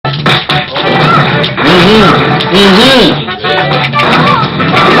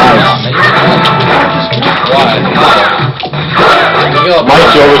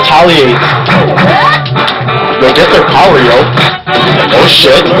Myke, yo, retaliate. Yo, get their power, yo. Oh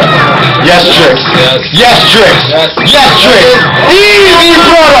shit. Yes, Drix. Yes, Drix. Yes, Drix. Easy,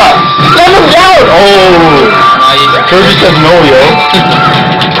 brother. Let him down. Oh. Kirby says no, yo.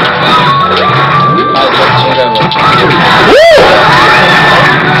 Woo!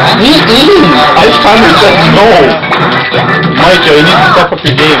 Ice Timer says no. Myke, yo, you need to step up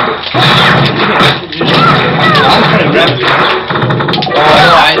your game.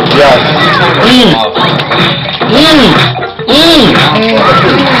 Yes. Easy,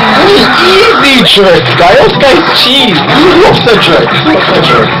 Drix. This guy's cheese. He loves the Drix.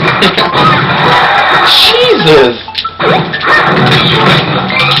 Jesus.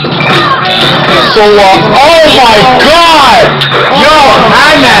 So, oh my god! Yo,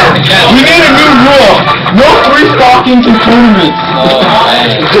 man, we need a new rule. No free stockings in tournaments.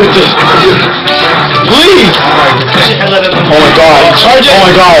 Please! Oh my god. Oh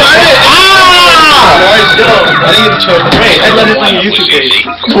my god. Ah! I think it's short. Wait, headline it on your YouTube page.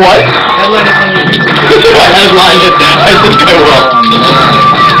 What? Headline it on your YouTube page. Headline it. I think I will.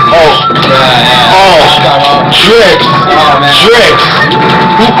 Oh. Oh. Drix. Drix.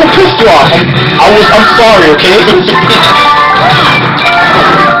 Who pissed you off? I'm sorry, okay?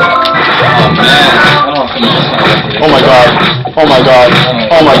 Oh my god. Oh my god.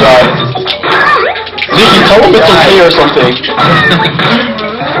 Oh my god. Ziggy, tell him it's okay or something.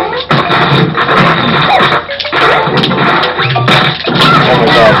 Oh my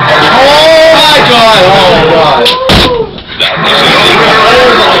god. Oh my god. Oh my god.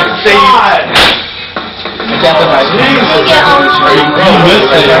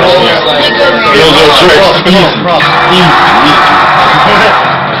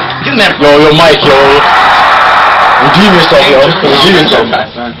 Yo, Myke, yo. Redeem yourself, yo. Redeem yourself.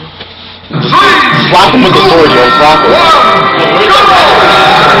 Slap him with the sword, yo. Slap him.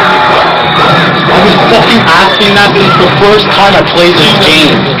 I was fucking asking that since the first time I played this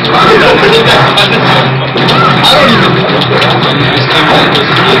game.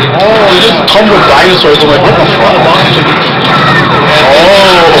 Oh, they just come with dinosaurs. I'm like, what the fuck?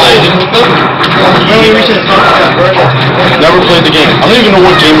 Never played the game. I don't even know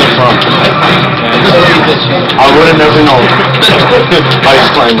what game they're from. I would have never known. Ice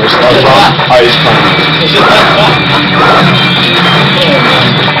Climbers. Ice Climbers.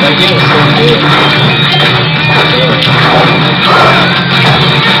 That game was so good.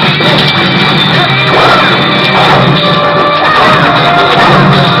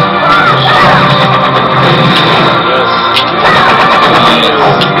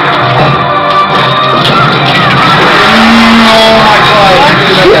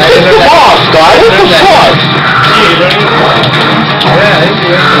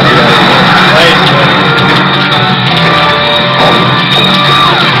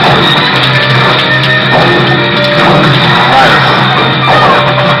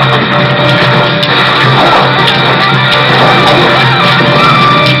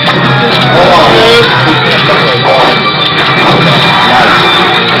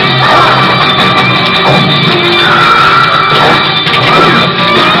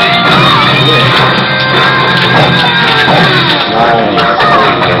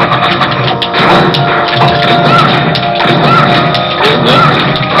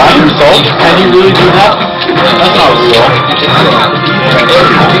 Can you really do that? That's not real.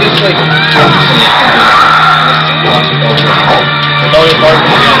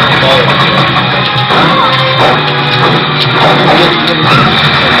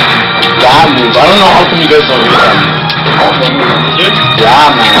 That move. I don't know how come you guys don't do that. Yeah,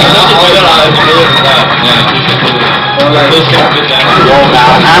 man. Yo,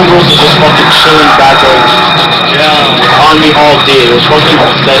 man, Ambrose is just fucking chilling back on me all day. It was fucking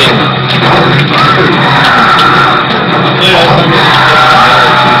upsetting me.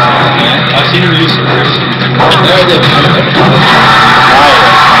 I've seen him use it first.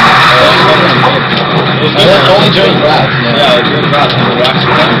 Only during rats. Yeah, during rats.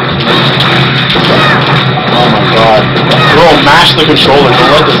 Oh my god. Bro, mash the controller.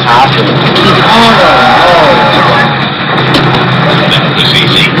 Don't let this happen. It's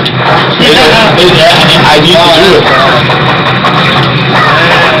easy. I need to do it.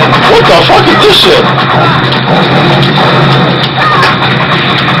 What the fuck is this shit?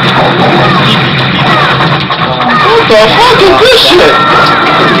 What the fuck is this shit?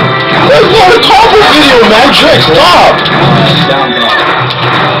 That's not a combo video, man. Drix, stop!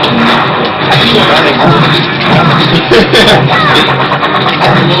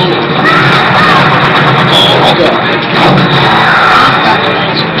 Oh my god.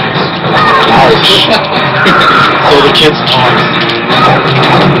 kid's arms.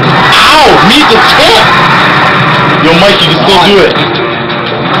 Ow! Meet the tip! Yo, Mike, you can still do it.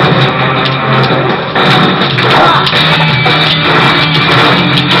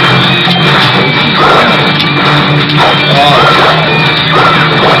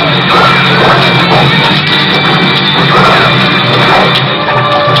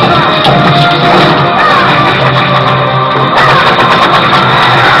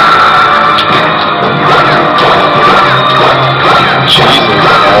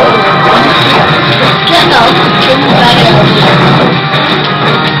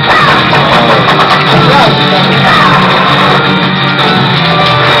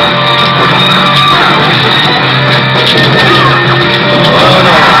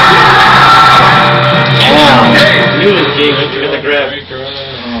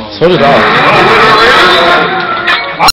 So did I.